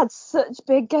they all had such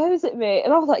big goes at me.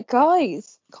 And I was like,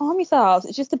 guys, calm yourselves.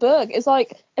 It's just a book. It's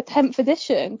like a 10th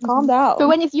edition. Calm down. But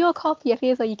when it's your copy, it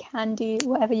feels like you can do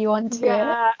whatever you want to.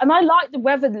 Yeah, and I like the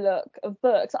weathered look of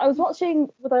books. I was watching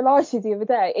Would I Lie to You the other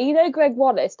day. And you know Greg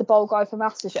Wallace, the bald guy from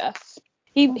MasterChef?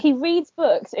 He reads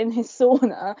books in his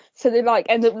sauna, so they like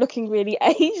end up looking really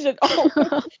aged and old.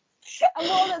 And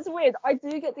all that's weird, I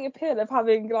do get the appeal of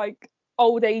having like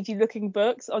old agey looking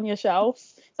books on your shelf.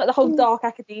 It's like the whole dark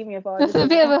academia vibe. That's a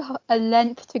bit of a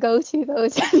length to go to though.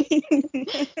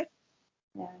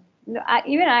 Yeah. No,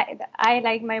 I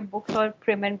like my books all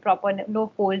prim and proper,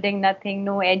 no folding, nothing,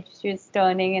 no edges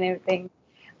turning and everything.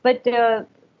 But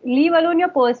leave alone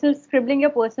scribbling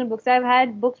your personal books. I've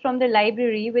had books from the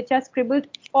library which are scribbled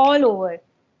all over.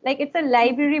 Like it's a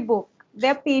library book.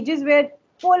 Their pages were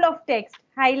full of text,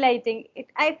 highlighting.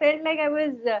 I felt like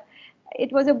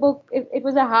it was a book. It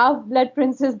was a Half-Blood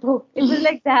Princess book. It was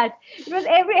like that. It was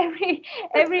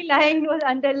every line was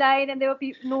underlined, and there were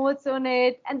notes on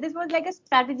it. And this was like a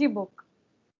strategy book.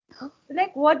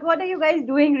 Like what are you guys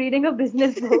doing reading a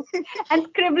business book and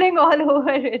scribbling all over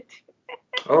it?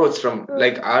 Oh, it's from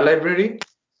like our library?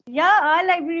 Yeah, our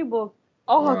library book.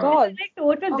 Oh my God. Like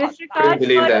total disregard. Couldn't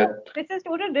believe that. This is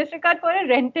total disregard for a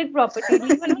rented property.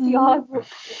 Leave alone your book.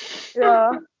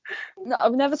 Yeah. No,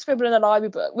 I've never scribbled in a library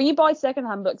book. When you buy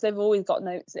second-hand books, they've always got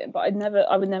notes in, but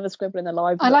I would never scribble in a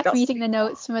library I book. like That's reading the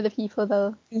notes from other people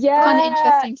though. Yeah, Kind of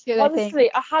interesting too, I think.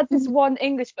 honestly, I had this one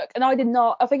English book, and I think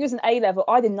it was an A level.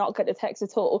 I did not get the text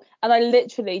at all, and I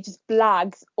literally just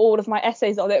blagged all of my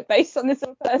essays on it based on this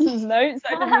other person's notes.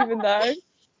 I didn't even know.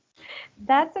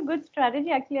 That's a good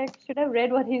strategy. Actually, I should have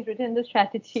read what he's written in the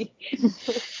strategy.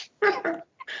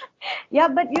 Yeah,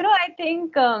 but I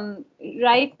think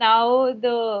right now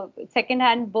the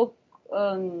second-hand book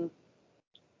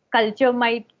culture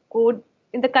might go,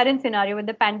 in the current scenario with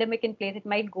the pandemic in place, it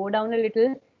might go down a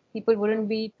little. People wouldn't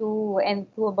be too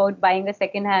enthused about buying a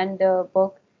second-hand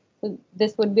book. So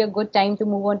this would be a good time to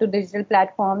move on to digital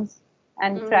platforms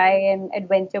and try and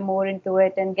adventure more into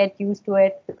it and get used to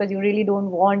it, because you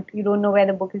don't know where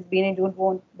the book has been, and you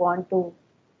don't want to,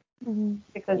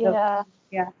 because of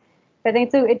yeah. So I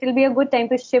think it will be a good time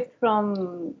to shift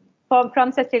from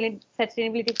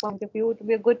sustainability point of view. It will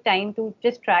be a good time to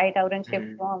just try it out and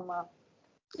shift from.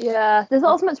 Yeah, there's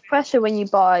not as much pressure when you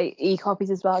buy e-copies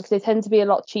as well, because they tend to be a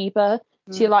lot cheaper.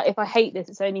 So you're like, if I hate this,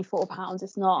 it's only £4.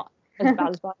 It's not as bad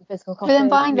as buying a physical copy. But then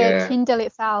buying the Kindle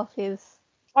itself is...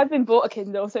 I've been bought a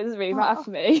Kindle, so it doesn't really matter for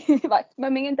me. Like,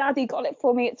 mummy and daddy got it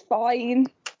for me, it's fine.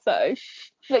 So,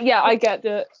 but yeah, I get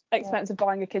the expense of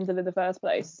buying a Kindle in the first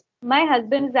place. My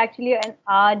husband is actually an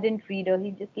ardent reader.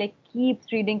 He just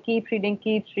keeps reading,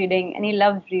 and he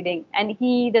loves reading. And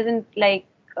he doesn't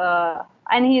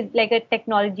and he's like a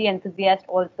technology enthusiast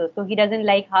also. So he doesn't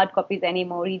like hard copies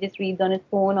anymore. He just reads on his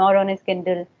phone or on his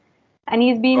Kindle. And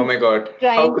he's been Oh my God.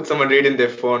 How could someone read in their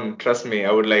phone? Trust me,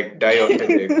 I would die of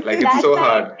headache. It's so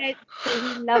hard.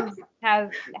 So he loves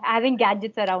having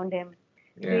gadgets around him.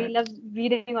 Yeah. So he loves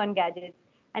reading on gadgets.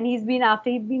 And he's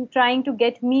been trying to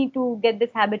get me to get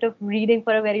this habit of reading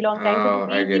for a very long time. So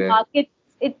the way he markets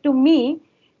it to me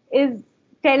is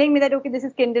telling me that, okay, this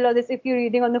is Kindle, or this, if you're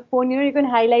reading on the phone, you can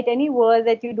highlight any word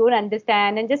that you don't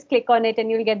understand and just click on it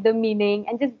and you'll get the meaning,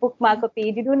 and just bookmark a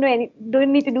page. You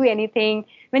don't need to do anything.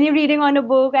 When you're reading on a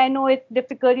book, I know it's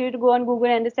difficult, you have to go on Google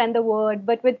and understand the word,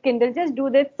 but with Kindle, just do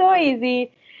this, so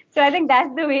easy. So I think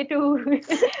that's the way to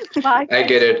market. I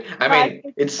get it. I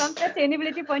mean, it's from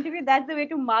sustainability point of view, that's the way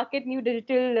to market new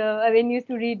digital avenues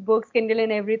to read books, Kindle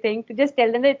and everything. To just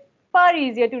tell them that it's far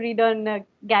easier to read on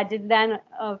gadgets than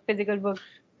physical books.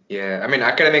 Yeah, I mean,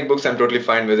 academic books, I'm totally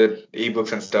fine with it,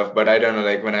 ebooks and stuff. But I don't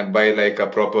know, when I buy a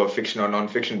proper fiction or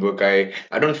non-fiction book, I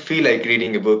don't feel like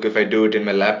reading a book if I do it in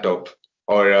my laptop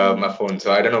or my phone.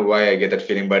 So I don't know why I get that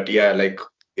feeling. But yeah, like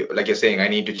you're saying, I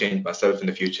need to change myself in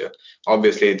the future.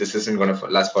 Obviously, this isn't going to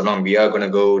last for long. We are going to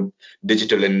go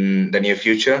digital in the near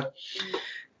future.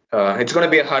 It's going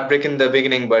to be a heartbreak in the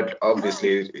beginning, but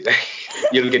obviously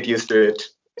you'll get used to it.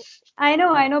 I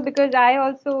know, because I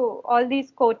also, all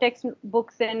these Cortex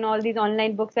books and all these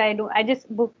online books, I just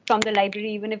book from the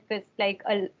library, even if it's like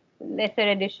a lesser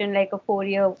edition, like a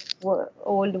 4-year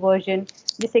old version.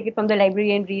 Just take it from the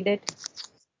library and read it.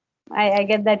 I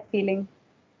get that feeling.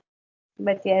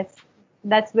 But yes,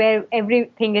 that's where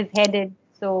everything is headed.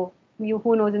 So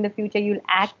who knows, in the future you'll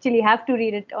actually have to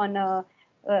read it on a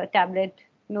tablet.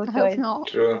 No choice. I hope not.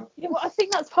 True. Yeah, well, I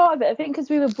think that's part of it. I think because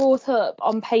we were brought up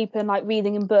on paper and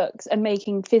reading in books and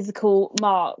making physical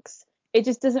marks, it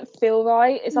just doesn't feel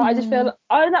right. It's like I just feel,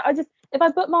 I don't know, if I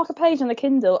bookmark a page on the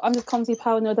Kindle, I'm just constantly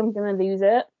paranoid I'm going to lose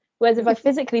it. Whereas if I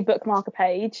physically bookmark a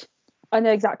page, I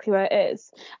know exactly where it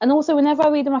is. And also, whenever I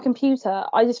read on my computer,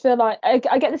 I just feel like I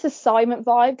get this assignment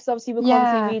vibe, because obviously we're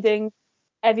constantly reading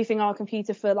everything on our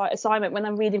computer for assignment. When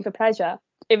I'm reading for pleasure,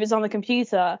 if it's on the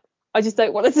computer, I just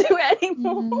don't want to do it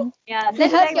anymore. Yeah,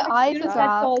 It hurts your eyes as that's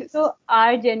well. also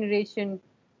our generation.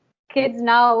 Kids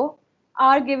now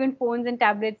are given phones and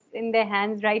tablets in their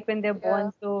hands right when they're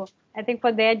born. So I think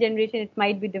for their generation, it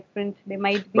might be different. They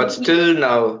might be. But still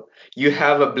now, you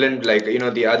have a blend.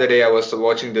 The other day I was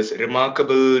watching this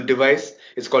Remarkable device.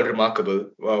 It's called Remarkable,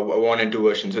 1 and 2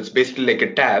 versions. So it's basically like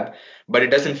a tab, but it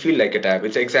doesn't feel like a tab.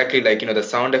 It's exactly the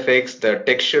sound effects, the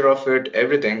texture of it,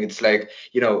 everything. It's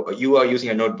you are using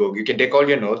a notebook. You can take all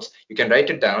your notes, you can write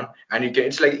it down, and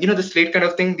it's the slate kind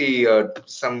of thing,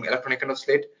 some electronic kind of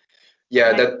slate.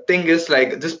 Yeah, the thing is,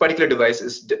 this particular device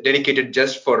is dedicated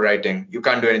just for writing. You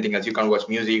can't do anything else. You can't watch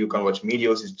music, you can't watch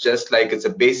videos. It's just it's a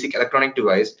basic electronic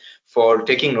device for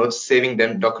taking notes, saving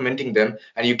them, documenting them,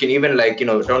 and you can even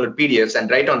download PDFs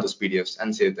and write on those PDFs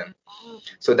and save them.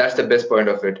 So that's the best point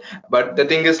of it. But the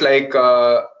thing is,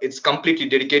 it's completely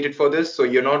dedicated for this, so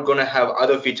you're not gonna have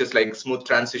other features like smooth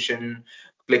transition,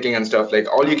 clicking and stuff.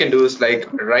 All you can do is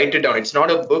write it down. It's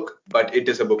not a book, but it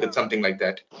is a book. It's something like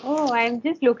that. Oh, I'm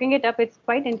just looking it up. It's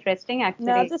quite interesting, actually.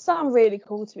 No, it does sound really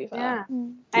cool, to be fair. Yeah.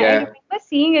 Yeah. I remember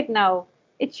seeing it now.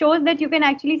 it shows that you can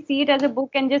actually see it as a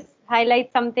book and just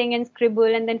highlight something and scribble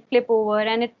and then flip over,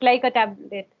 and it's like a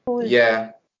tablet. Cool.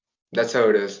 Yeah, that's how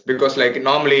it is. Because like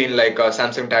normally in like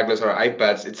Samsung tablets or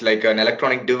iPads, it's like an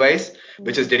electronic device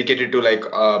which is dedicated to like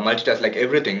multitask like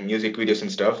everything, music, videos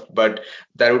and stuff. But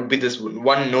there would be this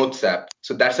one notes app.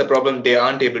 So that's the problem. They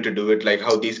aren't able to do it like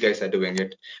how these guys are doing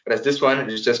it. Whereas this one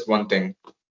is just one thing.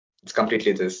 It's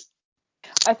completely this.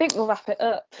 I think we'll wrap it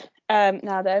up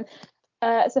now then.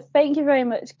 So thank you very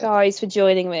much, guys, for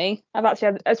joining me.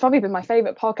 It's probably been my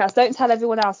favourite podcast. Don't tell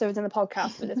everyone else who was in the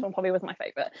podcast, but this one probably was my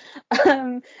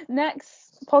favourite.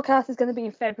 Next podcast is going to be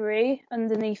in February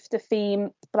underneath the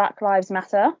theme Black Lives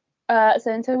Matter.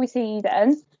 So until we see you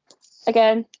then,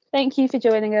 again, thank you for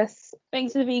joining us.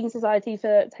 Thanks to the Vegan Society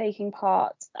for taking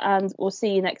part, and we'll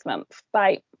see you next month.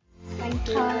 Bye. Thank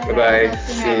you. Bye-bye.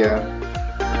 See ya.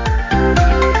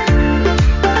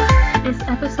 This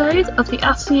episode of the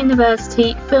Aston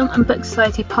University Film and Book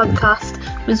Society podcast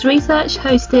was researched,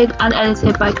 hosted and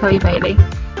edited by Chloe Bailey.